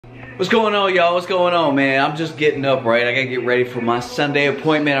What's going on, y'all? What's going on, man? I'm just getting up, right? I gotta get ready for my Sunday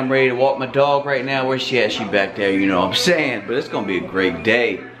appointment. I'm ready to walk my dog right now. Where's she at? She back there, you know what I'm saying? But it's gonna be a great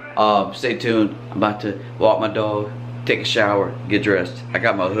day. Stay tuned. I'm about to walk my dog, take a shower, get dressed. I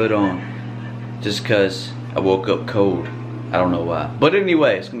got my hood on just cause I woke up cold. I don't know why. But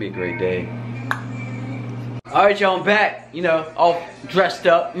anyway, it's gonna be a great day. Alright, y'all, I'm back, you know, all dressed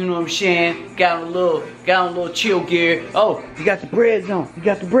up, you know what I'm saying? Got on a little chill gear. Oh, you got the breads on. You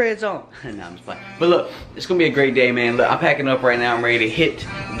got the breads on. Nah, I'm just playing. But look, it's gonna be a great day, man. Look, I'm packing up right now. I'm ready to hit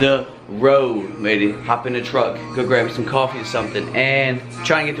the road. I'm ready to hop in the truck, go grab me some coffee or something, and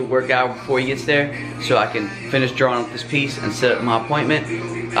try and get the workout before he gets there so I can finish drawing up this piece and set up my appointment.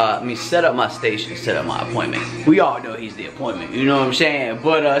 Set up my station, set up my appointment. We all know he's the appointment, you know what I'm saying?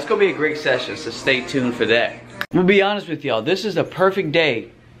 But it's gonna be a great session, so stay tuned for that. I'm gonna be honest with y'all, this is the perfect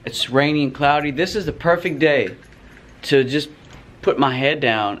day. It's rainy and cloudy. This is the perfect day to just put my head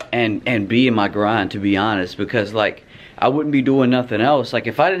down and be in my grind, to be honest, because like I wouldn't be doing nothing else. Like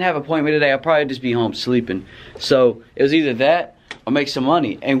if I didn't have an appointment today, I'd probably just be home sleeping. So it was either that or make some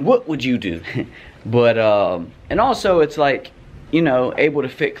money. And what would you do? But and also it's like, you know, able to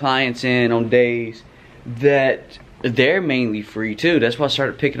fit clients in on days that they're mainly free too. That's why I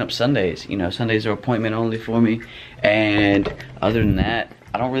started picking up Sundays. You know, Sundays are appointment only for me. And other than that,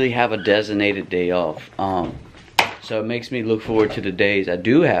 I don't really have a designated day off. So it makes me look forward to the days I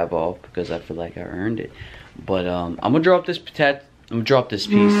do have off because I feel like I earned it. But I'm gonna drop this I'm gonna drop this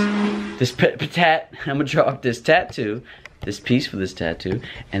piece. I'm gonna drop this tattoo. This piece for this tattoo,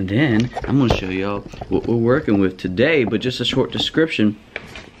 and then I'm gonna show y'all what we're working with today, but just a short description.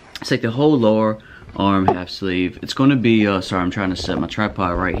 It's like the whole lower arm half sleeve. It's gonna be sorry, I'm trying to set my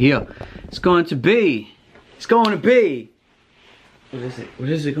tripod right here. It's going to be what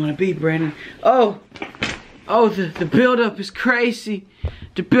is it gonna be, Brandon? Oh, the build-up is crazy.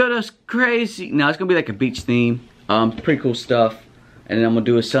 The build-up's crazy. No, it's gonna be like a beach theme. Pretty cool stuff. And then I'm gonna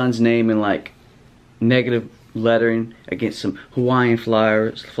do a son's name in like negative lettering against some Hawaiian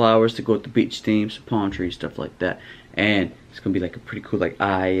flowers to go with the beach theme, some palm trees, stuff like that. And it's gonna be like a pretty cool like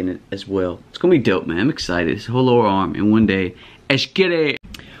eye in it as well. It's gonna be dope, man. I'm excited. It's a whole lower arm in one day. Let's get it.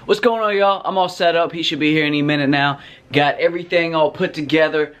 What's going on, y'all? I'm all set up. He should be here any minute now. Got everything all put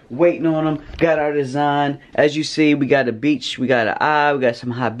together, waiting on him. Got our design. As you see, we got a beach, we got an eye, we got some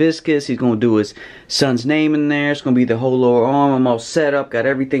hibiscus. He's gonna do his son's name in there. It's gonna be the whole lower arm. I'm all set up, got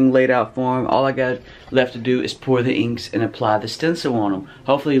everything laid out for him. All I got left to do is pour the inks and apply the stencil on him.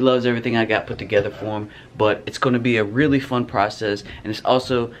 Hopefully he loves everything I got put together for him. But it's gonna be a really fun process, and it's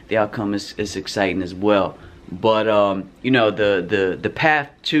also, the outcome is exciting as well. But you know, the path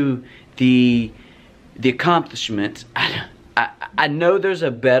to the accomplishments, I know there's a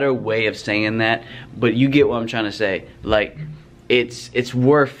better way of saying that, but you get what I'm trying to say. Like it's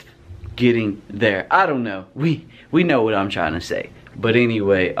worth getting there. I don't know. We know what I'm trying to say. But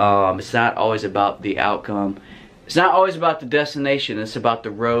anyway, it's not always about the outcome. It's not always about the destination. It's about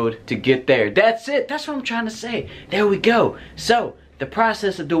the road to get there. That's it. That's what I'm trying to say. There we go. So the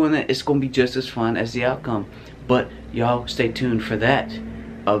process of doing that is going to be just as fun as the outcome. But y'all stay tuned for that.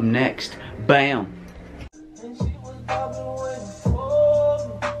 Up next, bam.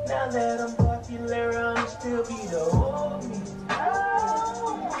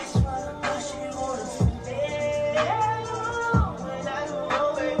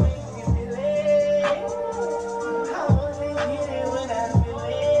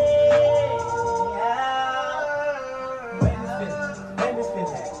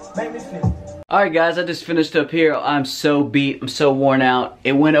 Alright guys, I just finished up here. I'm so beat, I'm so worn out.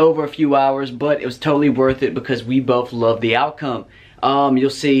 It went over a few hours, but it was totally worth it because we both love the outcome. You'll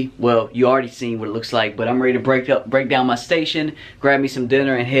see, well, you already seen what it looks like, but I'm ready to break down my station, grab me some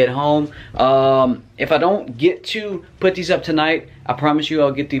dinner and head home. If I don't get to put these up tonight, I promise you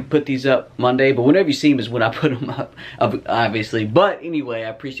I'll get to put these up Monday, but whenever you see them is when I put them up, obviously. But anyway, I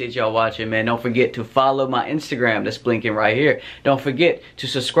appreciate y'all watching, man. Don't forget to follow my Instagram that's blinking right here. Don't forget to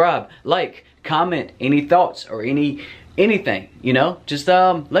subscribe, like, comment, any thoughts or anything, you know, just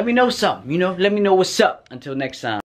let me know something, you know, let me know what's up. Until next time.